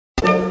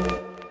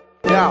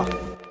Yeah,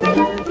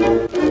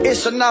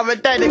 it's another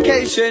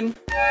dedication.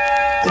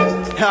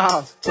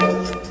 Yeah,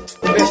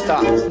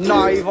 Mr.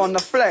 Naive on the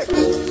flex.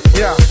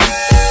 Yeah.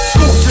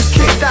 School just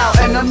kicked out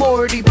and I'm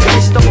already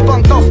pissed. I'm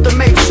bunked off to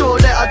make sure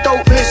that I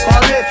don't miss my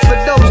lift. For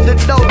those that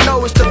don't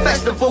know, it's the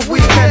festival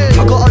weekend.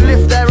 I gotta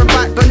live there and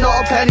back, but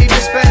not a penny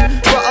to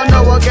spend. But I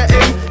know I'll get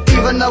in,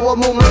 even though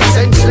I'm almost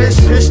senseless.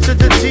 Pissed to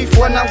the teeth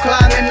when I'm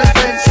climbing the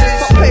fences.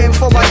 Stop paying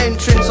for my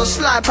entrance, I'll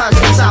slide past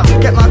this out.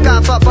 Get my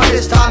gaff up, but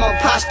this time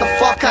I'll pass the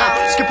fuck out.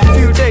 Skip a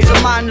few days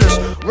of mindless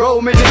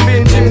roaming and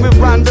binging with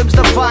randoms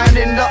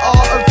defining the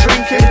art of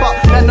drinking. But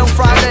then on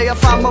Friday I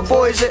found my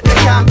boys at the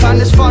camp, and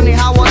it's funny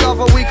how I love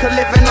a week of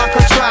living like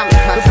a tramp.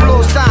 The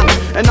floor's damp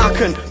and I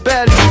can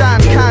barely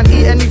stand. Can't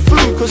eat any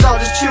food cause I'll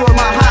just chew on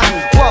my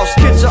hand, whilst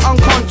kids are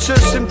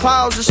unconscious in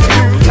piles of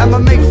spew. And my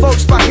mate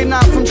folks backing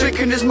out from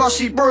drinking this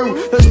musty brew.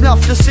 There's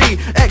enough to see,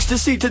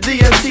 ecstasy to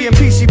DMT and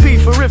PCP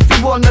for if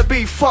you wanna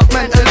be fucked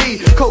mentally.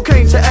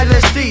 Cocaine to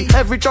LSD,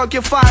 every drug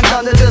you find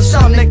under the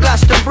sun in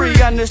Glastonbury,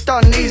 and it's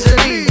done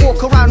easily.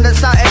 Walk around on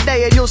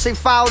Saturday and you'll see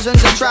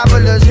thousands of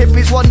travellers,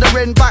 hippies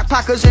wandering,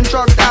 backpackers and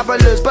drug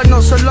dabblers. But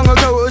not so long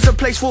ago it was a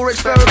place for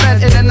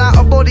experimenting, an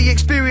out-of-body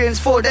experience,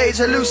 4 days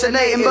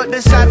hallucinating. But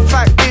the sad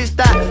fact is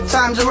that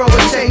times are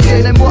always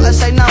changing, and what I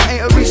say now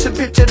ain't a recent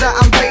picture that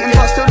I'm painting.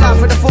 But I still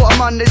laugh at the thought of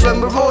Mondays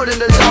when we're all in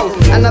the zone,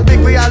 and a big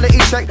reality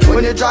check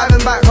when you're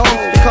driving back home.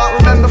 You can't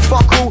remember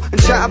fuck all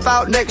and chat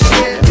about next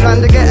year.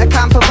 Plan to get a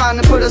camper van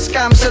and put a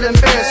scam selling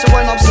beer. So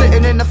when I'm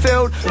sitting in the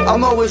field,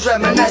 I'm always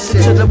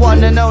reminiscing to the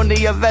one and only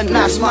event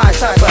that's my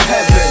type of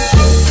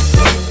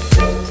heaven.